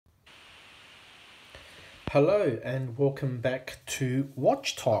Hello and welcome back to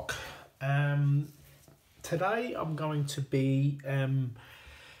Watch Talk. Today I'm going to be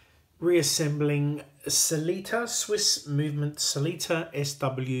reassembling Sellita Swiss Movement Sellita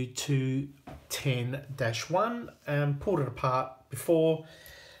SW210-1. Pulled it apart before,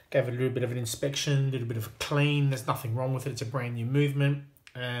 gave it a little bit of an inspection, a little bit of a clean. There's nothing wrong with it, it's a brand new movement.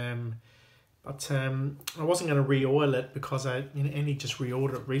 I wasn't going to re-oil it because I only just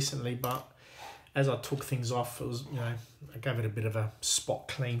re-ordered it recently, but as I took things off, it was, I gave it a bit of a spot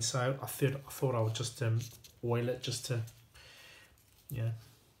clean, so I thought I would just oil it just to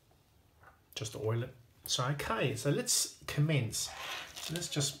oil it. So okay, so let's commence. Let's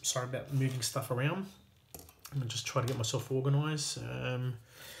just, sorry about moving stuff around. I'm gonna just try to get myself organised.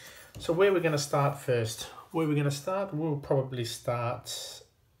 So where we're going to start first? We'll probably start.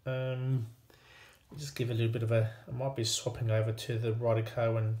 Just give a little bit of I might be swapping over to the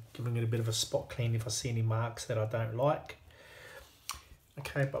Rydico and giving it a bit of a spot clean if I see any marks that I don't like.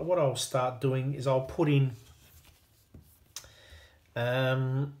 Okay, but what I'll start doing is I'll put in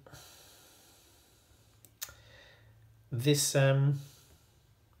this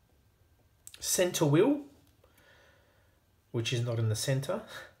center wheel, which is not in the center,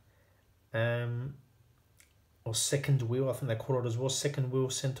 or second wheel, I think they call it as well, second wheel,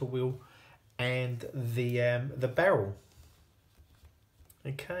 center wheel, and the barrel.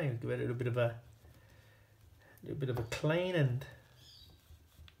 Okay, give it a little bit of a clean and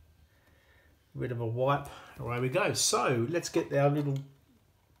a bit of a wipe. Away we go. So let's get our little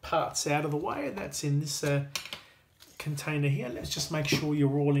parts out of the way, and that's in this container here. Let's just make sure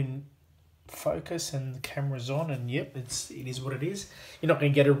you're all in focus and the camera's on, and yep, it is what it is. You're not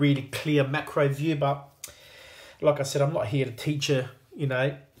going to get a really clear macro view, but like I said, I'm not here to teach you.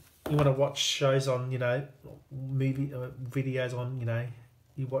 You want to watch shows on, movie videos on,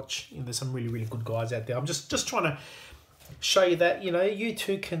 you watch. There's some really good guys out there. I'm just trying to show you that you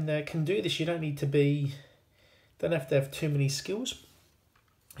too can do this. You don't have to have too many skills.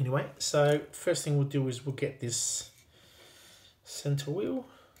 Anyway, so first thing we'll do is we'll get this center wheel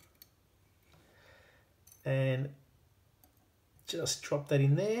and just drop that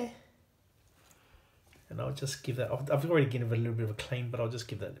in there. And I'll just give that, I've already given it a little bit of a clean, but I'll just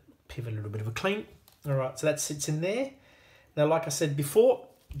give that pivot a little bit of a clean. All right, so that sits in there. Now, like I said before,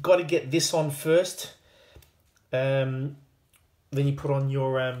 got to get this on first. Then you put on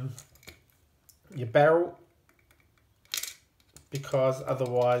your barrel, because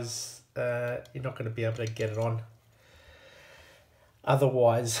otherwise you're not going to be able to get it on.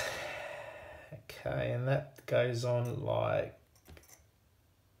 Otherwise, okay, and that goes on like,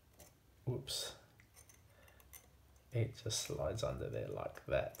 whoops. It just slides under there like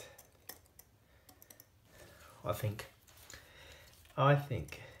that. I think.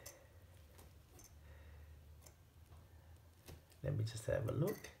 Let me just have a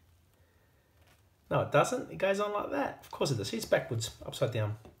look. No, it doesn't. It goes on like that. Of course it does. See, it's backwards, upside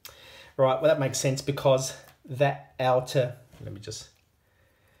down. Right, well that makes sense because that outer, let me just,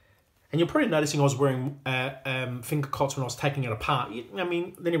 and you're probably noticing I was wearing finger cots when I was taking it apart. I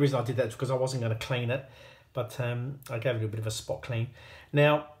mean, the only reason I did that is because I wasn't going to clean it. But I gave it a bit of a spot clean.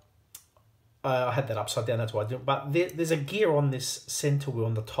 Now, I had that upside down, that's why I did it. But there's a gear on this center wheel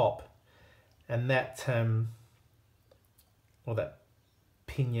on the top. And that, or that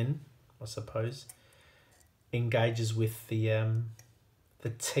pinion, I suppose, engages with the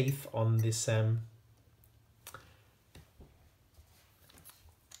teeth on this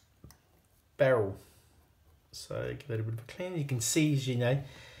barrel. So give it a bit of a clean. You can see, as you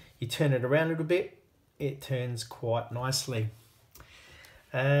turn it around a little bit, it turns quite nicely.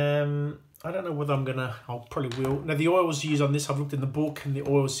 I don't know whether I'll probably will. Now the oils used on this, I've looked in the book, and the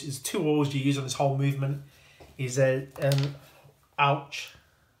oils is 2 oils you use on this whole movement. Is ouch.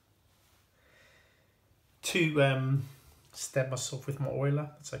 Stab myself with my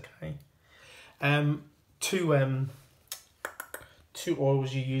oiler, that's okay. Two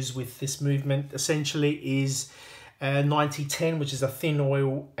oils you use with this movement essentially is 90-10, which is a thin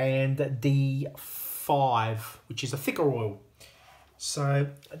oil, and D5, which is a thicker oil. So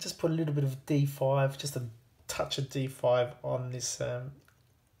I just put a little bit of D5, just a touch of D5 on this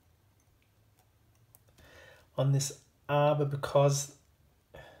arbor, because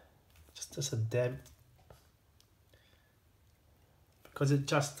just a dab, because it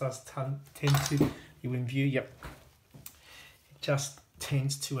just does tend to, you in view, yep, it just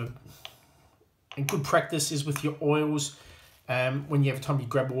tends to, and good practice is with your oils, when you have time you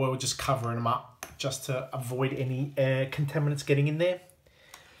grab oil, just covering them up just to avoid any contaminants getting in there.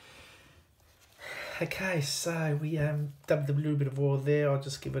 Okay, so we dubbed a little bit of oil there. I'll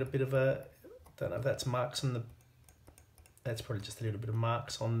just give it a bit of a Don't know if that's marks on the, that's probably just a little bit of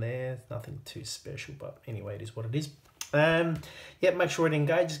marks on there. Nothing too special, but anyway, it is what it is. Yeah, make sure it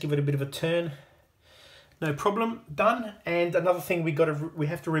engages, give it a bit of a turn. No problem, done. And another thing we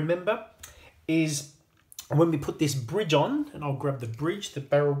have to remember is when we put this bridge on, and I'll grab the bridge, the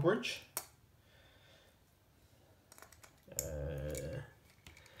barrel bridge.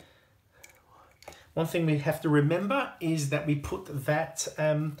 One thing we have to remember is that we put that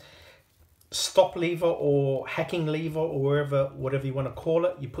stop lever or hacking lever or whatever you want to call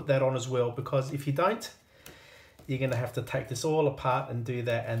it, you put that on as well, because if you don't, you're going to have to take this all apart and do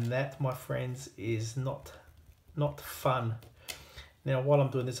that, and that, my friends, is not fun. Now, while I'm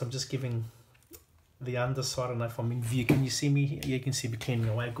doing this, I'm just giving the underside. I don't know if I'm in view. Can you see me here? You can see me cleaning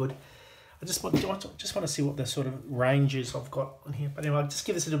away. Good. I just want to see what the sort of ranges I've got on here. But anyway, I'll just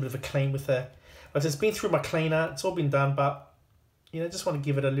give this a little bit of a clean with a. It's been through my cleaner. It's all been done, but you know, just want to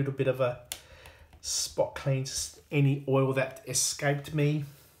give it a little bit of a spot clean, just any oil that escaped me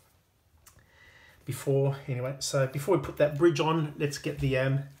before. Anyway, so before we put that bridge on, let's get the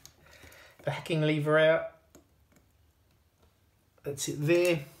hacking lever out. That's it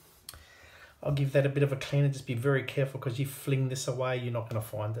there. I'll give that a bit of a cleaner. Just be very careful, because you fling this away, you're not going to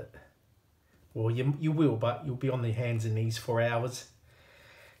find it. Well, you will, but you'll be on the hands and knees for hours.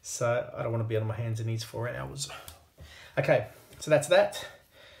 So I don't want to be on my hands and knees for hours. Okay, so that's that.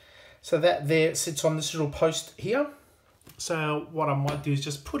 So that there sits on this little post here. So what I might do is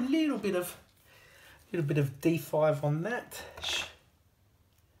just put a little bit of D5 on that.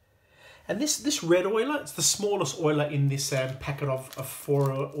 And this red oiler, it's the smallest oiler in this packet of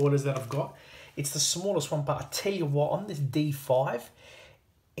 4 oilers that I've got. It's the smallest one, but I tell you what, on this D5,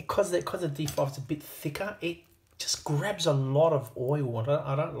 because the D5 is a bit thicker, it just grabs a lot of oil.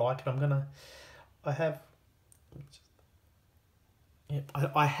 I don't like it. I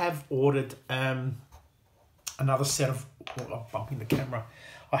have ordered another set of, I'm bumping the camera.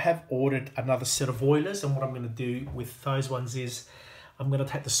 I have ordered another set of oilers, and what I'm going to do with those ones is I'm going to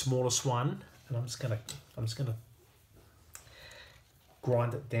take the smallest one, and I'm just going to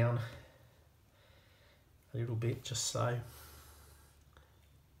grind it down a little bit, just so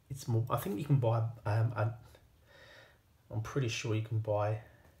it's more. I think you can buy I'm pretty sure you can buy,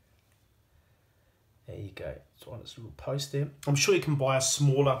 there you go, it's on this little post there. I'm sure you can buy a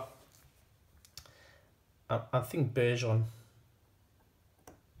smaller, I think Bergeron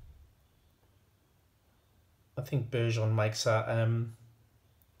makes a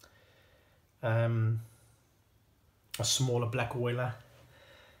smaller black oiler.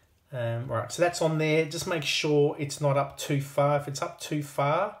 Right, so that's on there. Just make sure it's not up too far. If it's up too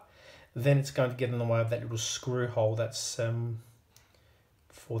far, then it's going to get in the way of that little screw hole that's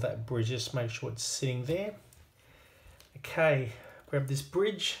for that bridge. Just make sure it's sitting there. Okay, grab this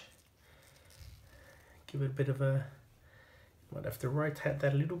bridge, give it a bit of a, might have to rotate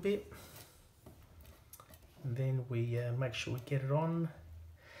that a little bit, and then we make sure we get it on.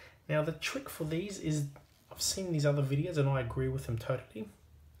 Now the trick for these is, I've seen these other videos and I agree with them totally,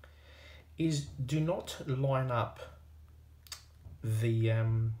 is do not line up the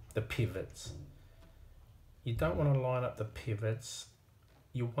pivots. You don't want to line up the pivots.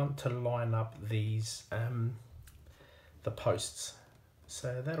 You want to line up these the posts.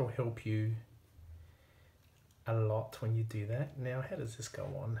 So that'll help you a lot when you do that. Now, how does this go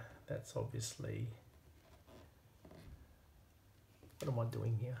on? That's obviously, what am I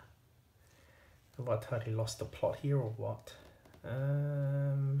doing here? Have I totally lost the plot here or what?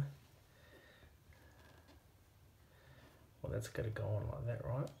 Well, that's got to go on like that,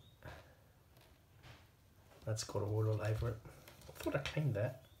 right? That's got oil all over it. I thought I cleaned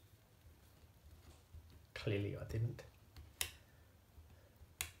that. Clearly I didn't.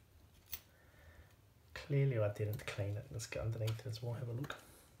 Clearly I didn't clean it. Let's go underneath it as well, have a look.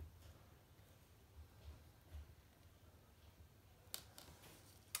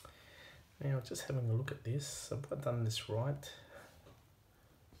 Now, just having a look at this. Have I done this right?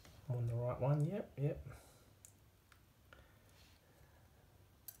 I'm on the right one, yep.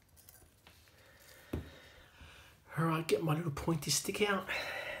 Alright, get my little pointy stick out.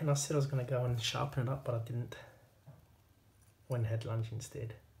 And I said I was going to go and sharpen it up, but I didn't. Went and had lunch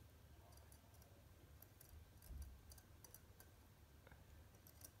instead.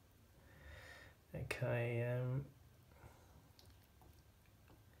 Okay,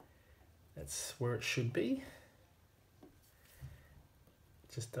 that's where it should be.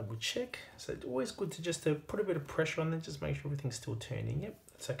 Just double check. So it's always good to just put a bit of pressure on there, just make sure everything's still turning. Yep,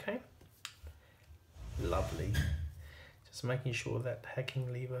 that's okay. Lovely. Just making sure that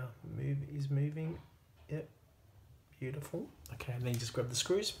hacking lever is moving. Yep, Beautiful. Okay, and then you just grab the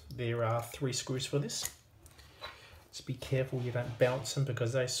screws. There are 3 screws for this. Just be careful you don't bounce them,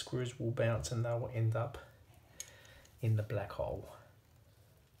 because those screws will bounce and they will end up in the black hole.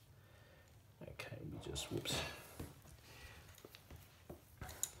 Okay, we just, whoops.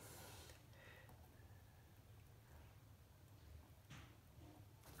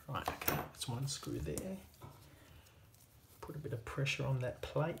 Right, okay, that's 1 screw there. Put a bit of pressure on that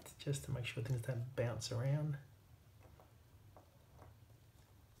plate just to make sure things don't bounce around.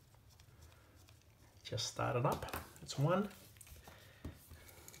 Just start it up. That's 1.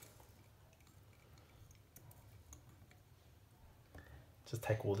 Just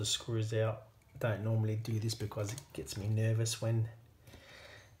take all the screws out. Don't normally do this because it gets me nervous when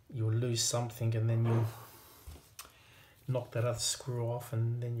you'll lose something and then you'll knock that other screw off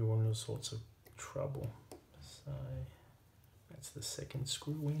and then you're in all sorts of trouble. So that's the 2nd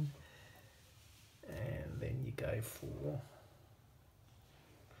screw in, and then you go for,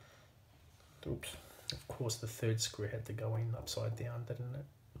 oops, of course the 3rd screw had to go in upside down, didn't it?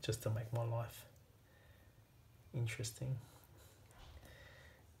 Just to make my life interesting.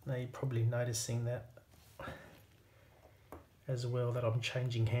 Now you're probably noticing that as well, that I'm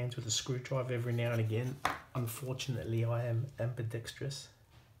changing hands with a screwdriver every now and again. Unfortunately, I am ambidextrous,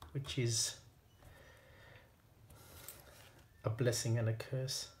 which is a blessing and a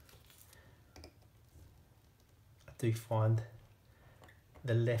curse. I do find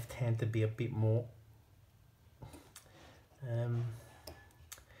the left hand to be a bit more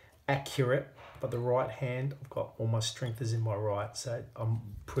accurate, but the right hand, I've got all my strength is in my right, so I'm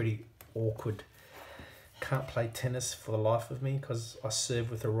pretty awkward. Can't play tennis for the life of me because I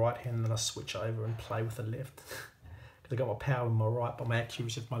serve with the right hand and then I switch over and play with the left. Because I got my power in my right, but my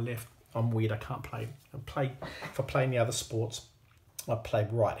accuracy with my left. I'm weird. I can't play. If I play any other sports, I play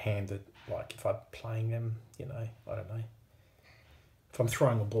right-handed. Like if I'm playing them, you know, I don't know. If I'm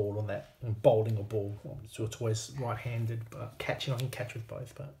throwing a ball on that and bowling a ball, so it's always right-handed. But catching, I can catch with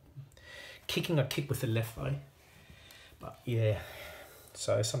both. But kicking, I kick with the left though. But yeah.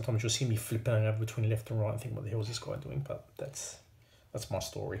 So sometimes you'll see me flipping over between left and right and think, what the hell is this guy doing? But that's my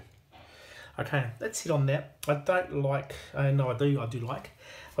story. Okay, that's it on that. I don't like, no, I do like.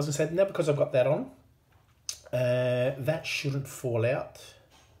 I was going to say, now because I've got that on, that shouldn't fall out.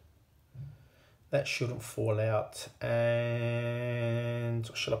 That shouldn't fall out. And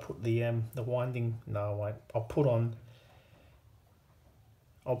should I put the winding? No, I won't. I'll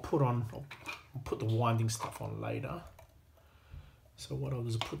put the winding stuff on later. So what I'll do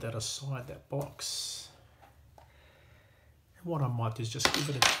is put that aside, that box. And what I might do is just give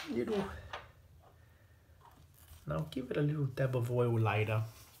it a little, no, give it a little dab of oil later.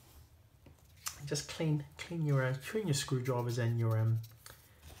 Just clean your screwdrivers and your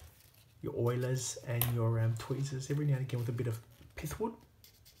oilers and your tweezers every now and again with a bit of pithwood.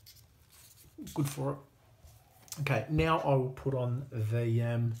 Good for it. Okay, now I will put on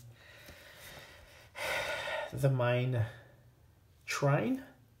the main train.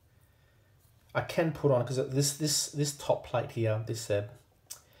 I can put on, because this top plate here, this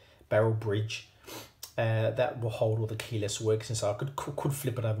barrel bridge, that will hold all the keyless works in. So I could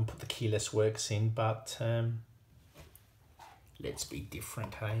flip it over and put the keyless works in, but let's be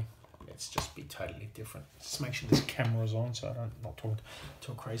different, hey? Let's just be totally different. Just make sure this camera is on so I don't not talk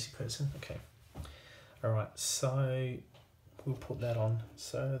to a crazy person. Okay. All right, so we'll put that on.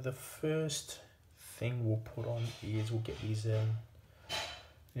 So the first thing we'll put on is we'll get these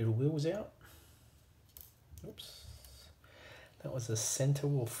little wheels out. Oops. That was the center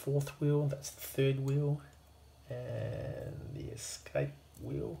wheel, 4th wheel. That's the 3rd wheel. And the escape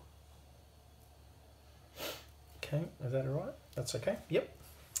wheel. Okay, is that all right? That's okay? Yep.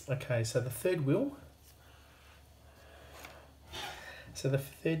 Okay, so the 3rd wheel. So the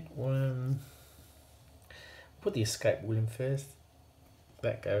 3rd one, put the escape wheel in first.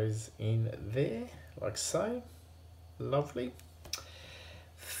 That goes in there, like so. Lovely.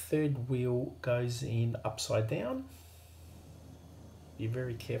 3rd wheel goes in upside down. Be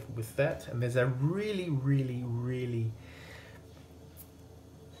very careful with that. And there's a really, really, really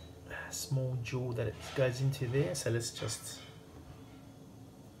small jewel that it goes into there. So let's just,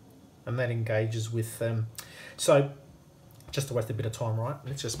 and that engages with, so just to waste a bit of time, right?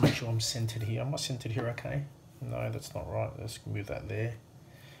 Let's just make sure I'm centered here. Am I centered here okay? No, that's not right. Let's move that there.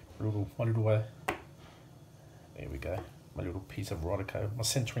 My little there we go. My little piece of Rodico. My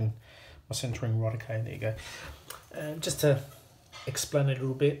centering Rodico. There you go. Just to explain a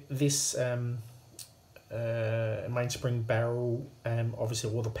little bit, this mainspring barrel, obviously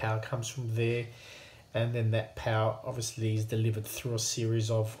all the power comes from there, and then that power obviously is delivered through a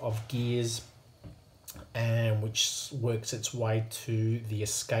series of gears and which works its way to the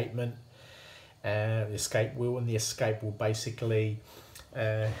escapement, the escape wheel, and the escape wheel basically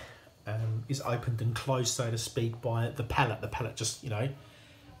is opened and closed, so to speak, by the pallet. The pallet just, you know,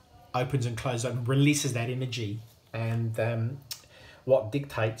 opens and closes and releases that energy, and what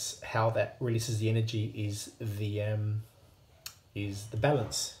dictates how that releases the energy is the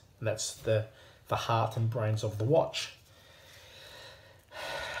balance, and that's the heart and brains of the watch.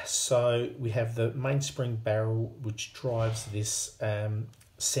 So we have the mainspring barrel, which drives this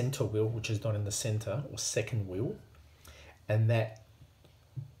center wheel, which is not in the center, or second wheel, and that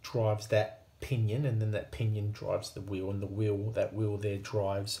drives that pinion, and then that pinion drives the wheel, and that wheel there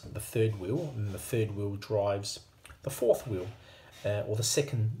drives the third wheel, and the third wheel drives the fourth wheel, or the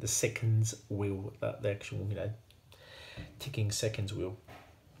seconds wheel, the actual, you know, ticking seconds wheel,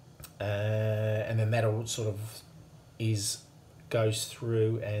 and then that all sort of goes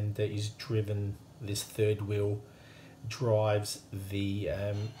through and is driven. This third wheel drives the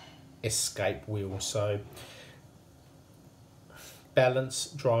escape wheel. So balance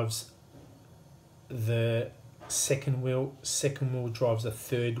drives the second wheel drives the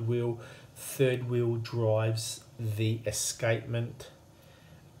third wheel drives the escapement,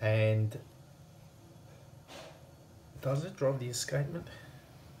 and does it drive the escapement?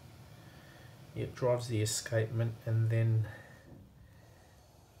 It drives the escapement, and then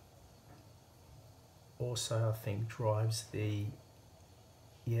also I think drives the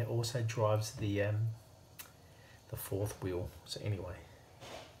fourth wheel. So anyway,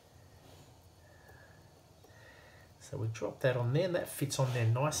 so we drop that on there, and that fits on there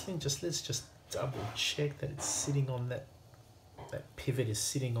nicely. And let's just double check that it's sitting on that pivot is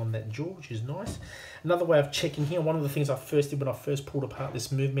sitting on that jaw, which is nice. Another way of checking here, one of the things I first did when I first pulled apart this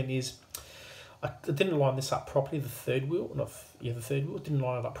movement is I didn't line this up properly. The third wheel didn't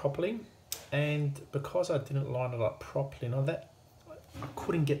line it up properly, and because I didn't line it up properly, I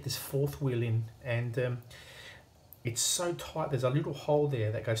couldn't get this fourth wheel in, and it's so tight. There's a little hole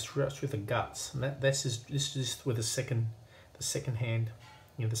there that goes through the guts, and this is where the second hand,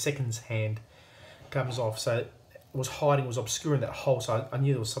 you know, the second's hand comes off. So it was obscuring that hole. So I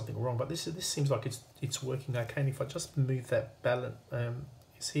knew there was something wrong. But this seems like it's working okay. And if I just move that balance,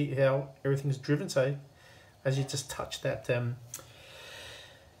 see how everything's driven. So as you just touch that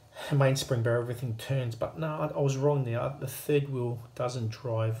mainspring barrel, everything turns. But no, I was wrong there. The third wheel doesn't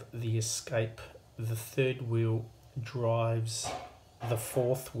drive the escape. The third wheel drives the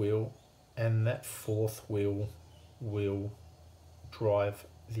fourth wheel, and that fourth wheel will drive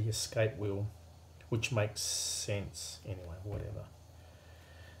the escape wheel, which makes sense. Anyway, whatever.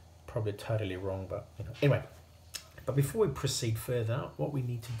 Probably totally wrong, but you know. Anyway, but before we proceed further, what we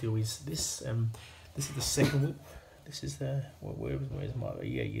need to do is this. This is the second wheel. This is the where's my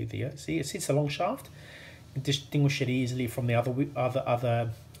there. See, it's a long shaft. You can distinguish it easily from the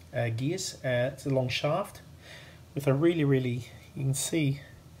other gears. It's a long shaft with a really, you can see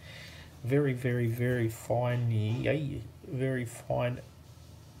very fine, very fine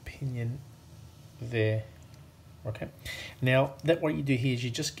pinion there. Okay, now what you do here is you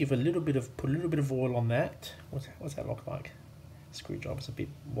just give put a little bit of oil on that. What's that look like? Screwdriver's a bit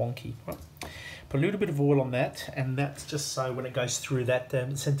wonky, right? Put a little bit of oil on that, and that's just so when it goes through that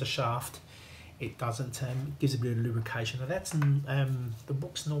center shaft, it doesn't gives a bit of lubrication. Now that's the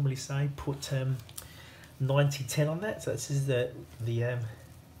books normally say put 90-10 on that. So this is the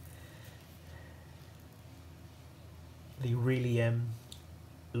really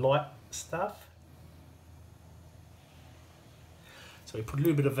light stuff. So we put a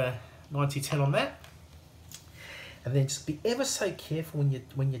little bit of 90-10 on that, and then just be ever so careful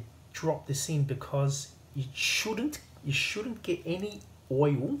when you drop this in, because you shouldn't get any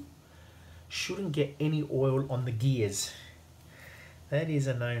oil. Shouldn't get any oil on the gears. That is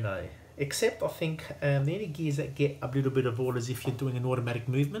a no-no. Except I think the only gears that get a little bit of oil is if you're doing an automatic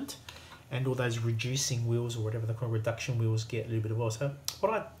movement, and all those reducing wheels or whatever they call reduction wheels get a little bit of oil. So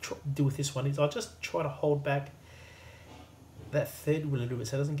what I do with this one is I just try to hold back that third wheel a little bit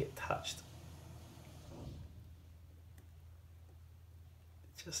so it doesn't get touched.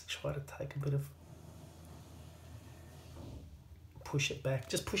 Just try to take a bit of, push it back,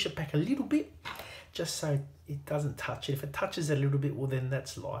 just push it back a little bit, just so it doesn't touch it. If it touches it a little bit, well then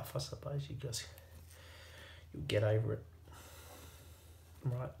that's life, I suppose. You'll get over it.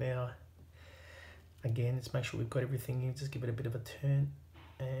 Right, now, again, let's make sure we've got everything in, just give it a bit of a turn.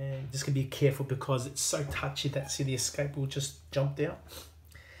 And just gonna be careful because it's so touchy that, see, the escape will just jump out.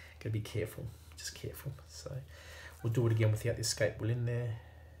 Gotta be careful, just careful. So we'll do it again without the escape wheel in there.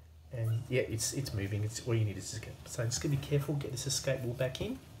 And yeah, it's moving. It's all you need is just so just gonna be careful. Get this escape wheel back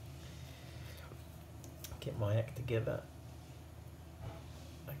in. get my act together.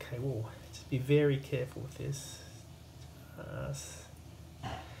 Okay, well, just be very careful with this.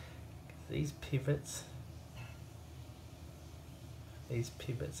 These pivots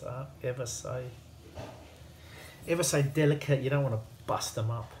are ever so delicate. You don't want to bust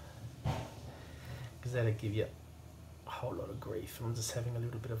them up, because that'll give you a whole lot of grief. I'm just having a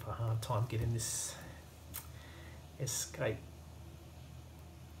little bit of a hard time getting this escape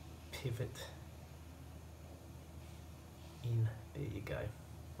pivot in. There you go.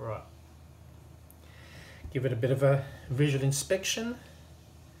 Right, give it a bit of a visual inspection.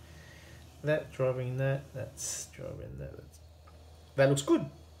 That driving that, that's driving that. That looks good.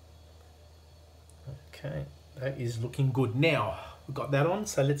 Okay, that is looking good. Now we've got that on,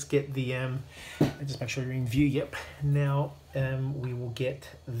 so let's get the just make sure you're in view. Yep. Now we will get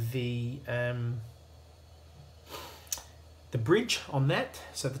the bridge on that.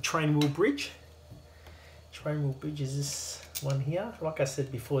 So the train wheel bridge. Train wheel bridge is this one here. Like I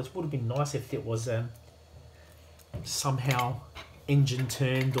said before, it would have been nice if it was somehow engine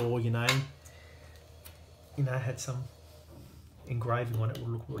turned, or you know had some engraving on it. Would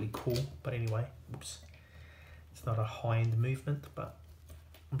look really cool. But anyway, oops, it's not a high-end movement, but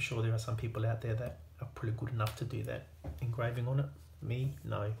I'm sure there are some people out there that are pretty good enough to do that engraving on it. Me,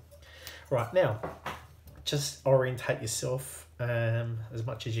 no. Right, now just orientate yourself as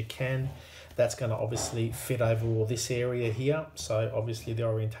much as you can. That's going to obviously fit over all this area here, so obviously the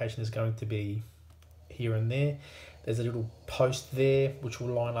orientation is going to be here and there. There's a little post there which will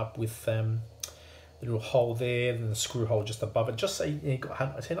line up with the little hole there, and the screw hole just above it, just so you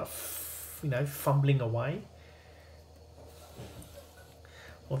got, so you're not fumbling away.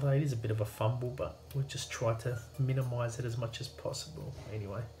 Although it is a bit of a fumble, but we'll just try to minimize it as much as possible.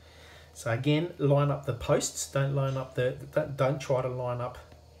 Anyway, so again, line up the posts. Don't line up don't try to line up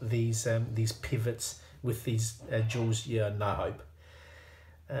these pivots with these jewels. Yeah, no hope.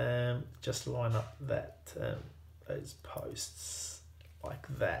 Just line up that those posts like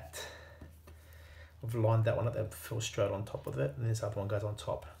that. I've lined that one up, that fell straight on top of it, and this other one goes on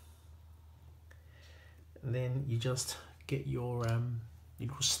top. And then you just get your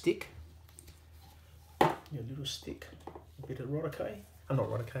little stick, a bit of Rodico, not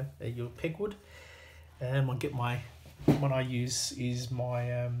Rodico, your pegwood. I get my one I use is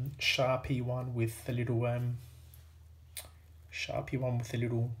my Sharpie one with the little a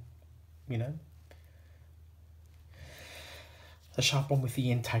sharp one with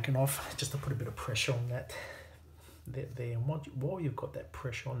the end taken off, just to put a bit of pressure on that there. And while you've got that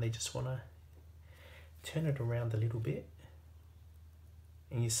pressure on, they just want to turn it around a little bit,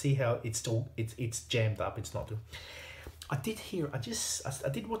 and you see how it's jammed up. It's not. I did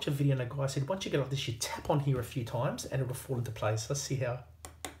watch a video, and a guy said once you get like this, you tap on here a few times and it'll fall into place. Let's see how.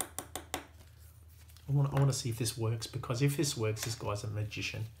 I want to see if this works, because if this works, this guy's a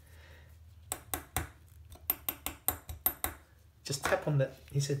magician. Just tap on that.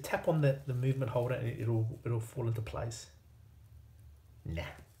 He said tap on the movement holder and it'll fall into place. Nah,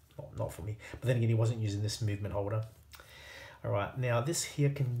 not for me. But then again, he wasn't using this movement holder. All right, now this here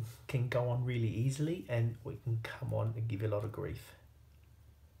can go on really easily, and we can come on and give you a lot of grief.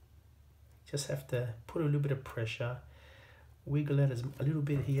 Just have to put a little bit of pressure, wiggle it a little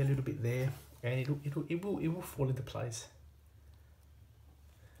bit here, a little bit there, and it will fall into place.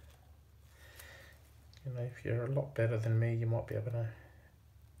 You know, if you're a lot better than me, you might be able to.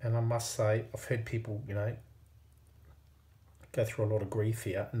 And I must say, I've heard people, go through a lot of grief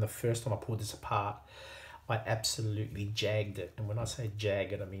here. And the first time I pulled this apart, I absolutely jagged it. And when I say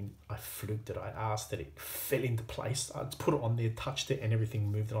jag it, I mean I fluked it. I asked it, it fell into place. I put it on there, touched it, and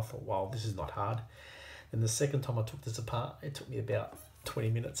everything moved. And I thought, wow, this is not hard. And the second time I took this apart, it took me about 20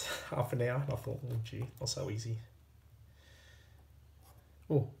 minutes, half an hour. And I thought, oh gee, not so easy.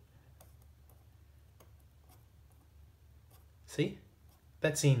 Oh. See,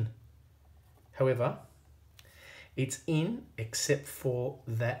 that's in. However, it's in except for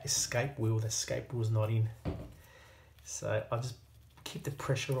that escape wheel. The escape wheel's not in. So I just keep the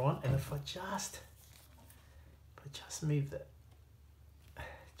pressure on, and if I just move that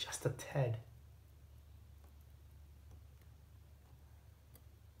just a tad.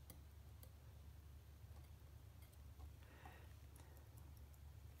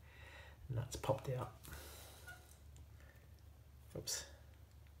 Nuts popped out. Oops.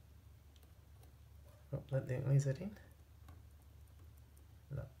 Oh, is that in?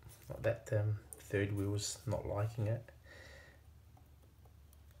 No, not that third wheel's not liking it.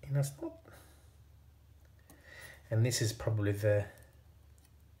 And it's not. And this is probably the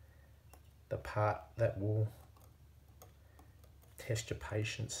part that will test your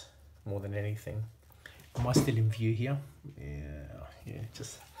patience more than anything. Am I still in view here? Yeah,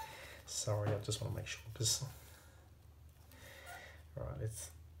 just, sorry, I just want to make sure, because, all right,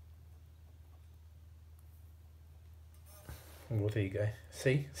 well, there you go.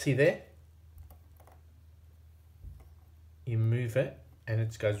 See there? You move it, and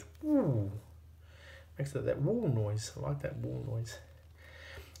it goes, woo. Makes that wall noise. I like that wall noise.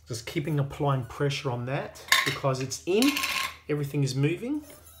 Just applying pressure on that, because it's in, everything is moving.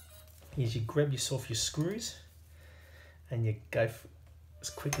 Is you grab yourself your screws, and you go as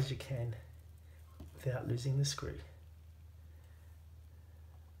quick as you can without losing the screw.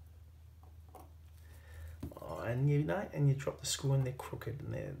 Oh, and you drop the screw and they're crooked,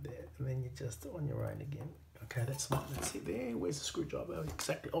 and they're there, and then you're just on your own again. Okay, that's it there. Where's the screwdriver?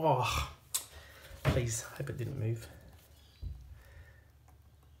 Exactly. Oh, please, hope it didn't move.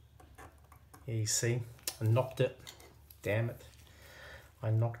 Yeah, you see, I knocked it. Damn it. I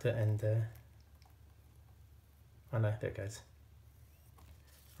knocked it, and oh no, there it goes.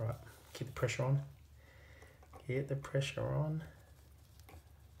 Right, keep the pressure on. Get the pressure on.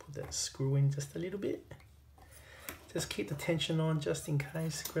 Put that screw in just a little bit. Just keep the tension on just in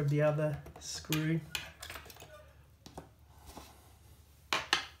case. Grab the other screw.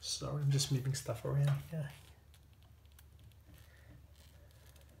 Sorry, I'm just moving stuff around here.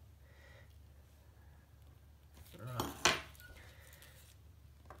 Right.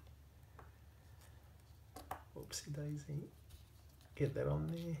 Whoopsie daisy. Get that on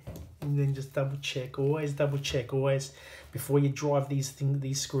there, and then just double check. Always double check. Always, before you drive these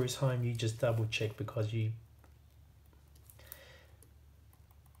screws home, you just double check, because you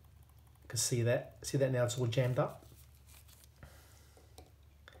can see that now it's all jammed up.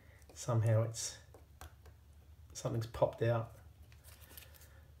 Somehow something's popped out.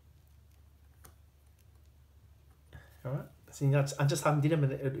 All right, so I just undid them,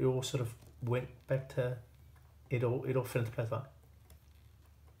 and it all sort of went back to it all fell into place, like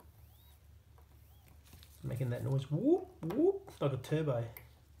making that noise, whoop whoop, like a turbo.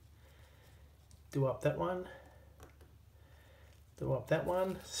 Do up that one. Do up that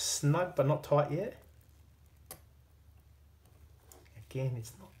one. Snug but not tight yet. Again,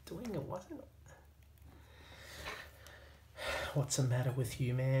 it's not doing it, wasn't it? What's the matter with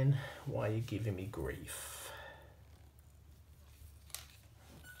you, man? Why are you giving me grief?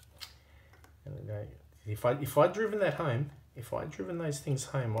 And if I'd driven that home, if I'd driven those things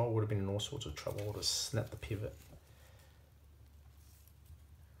home, I would have been in all sorts of trouble. I would have snapped the pivot.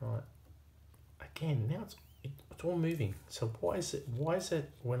 Right. Again, now it's all moving. So why is it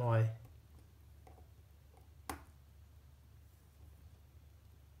when I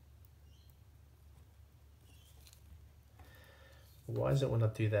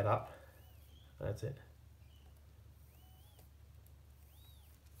do that up? That's it.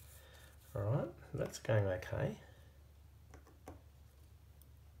 All right, that's going okay.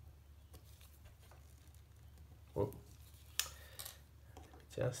 Whoop.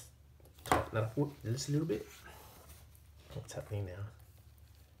 Just tighten that up just a little bit. What's happening now?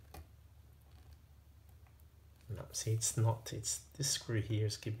 No, see, it's not. It's this screw here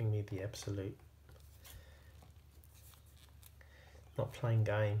is giving me the absolute. Not playing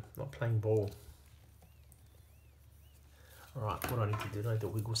game, not playing ball. All right, what I need to do, I need to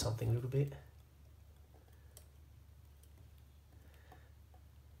wiggle something a little bit.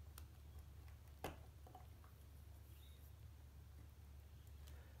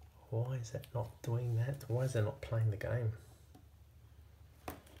 Why is that not doing that? Why is that not playing the game?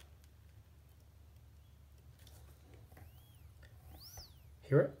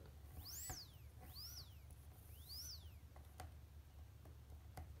 Hear it?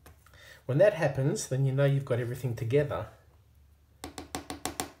 When that happens, then you know you've got everything together.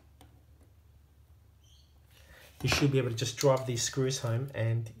 You should be able to just drive these screws home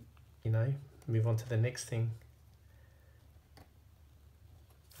and, you know, move on to the next thing.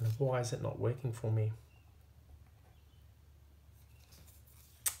 And why is it not working for me?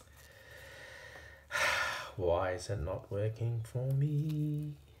 Why is it not working for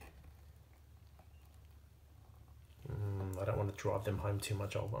me? I don't want to drive them home too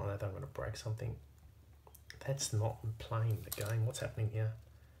much. I know I'm going to break something. That's not playing the game. What's happening here?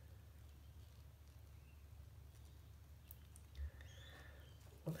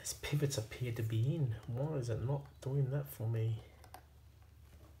 Well, those pivots appear to be in. Why is it not doing that for me?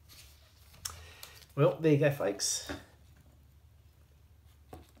 Well, there you go, folks.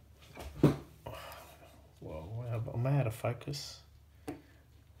 Well, I'm out of focus.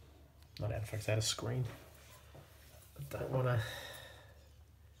 Not out of focus, out of screen. I don't want to.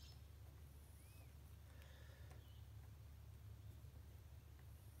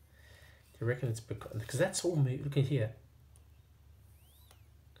 You reckon it's because that's all me? Look at here.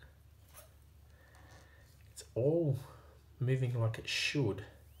 It's all moving like it should.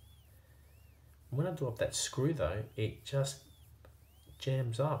 When I do up that screw though, it just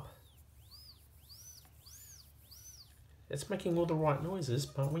jams up. It's making all the right noises,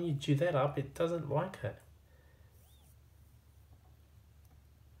 but when you do that up, it doesn't like it.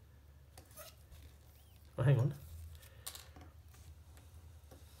 Oh, hang on.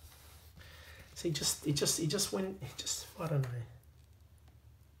 See, it just went, I don't know.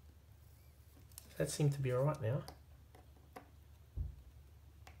 That seemed to be all right now.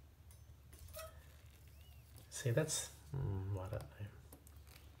 See, that's, I don't know.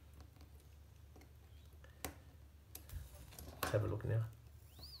 Let's have a look now.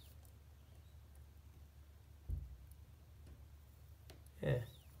 Yeah,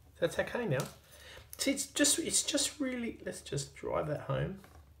 that's okay now. See, it's just really, let's just drive that home.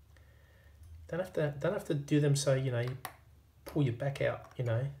 Don't have to do them so, you know, you pull your back out, you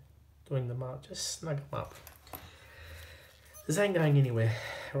know, doing the mark. Just snug them up. This ain't going anywhere.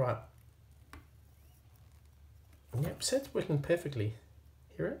 Right. Yep, so it's working perfectly.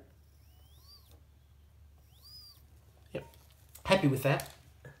 Hear it? Yep. Happy with that.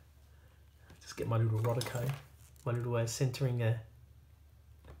 Just get my little Rodico, my little centering. I'm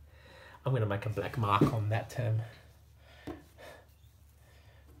going to make a black mark on that term.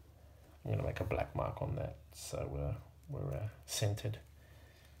 I'm going to make a black mark on that so we're centered.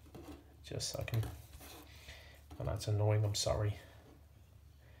 Just so I can. I know it's annoying. I'm sorry.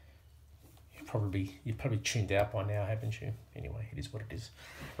 You've probably tuned out by now, haven't you? Anyway, it is what it is.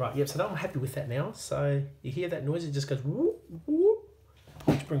 Right, yep, so now I'm happy with that now. So you hear that noise, it just goes whoop, whoop.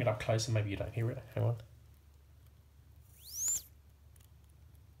 Let's bring it up closer, maybe you don't hear it. Hang on.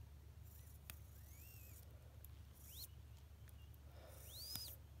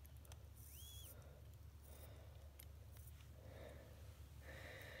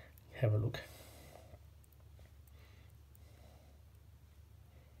 Have a look.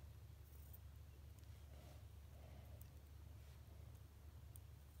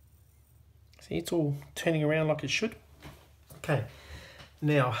 See, it's all turning around like it should. Okay,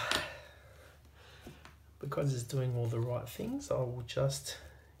 now, because it's doing all the right things, I will just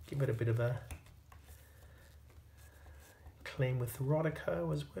give it a bit of a clean with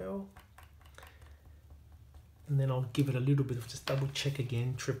Rodico as well. And then I'll give it a little bit of just double check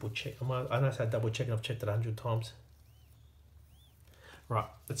again, triple check. I know I said double check and I've checked it 100 times. Right,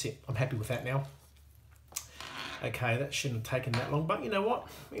 that's it. I'm happy with that now. Okay, that shouldn't have taken that long, but you know what?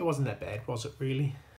 It wasn't that bad, was it really?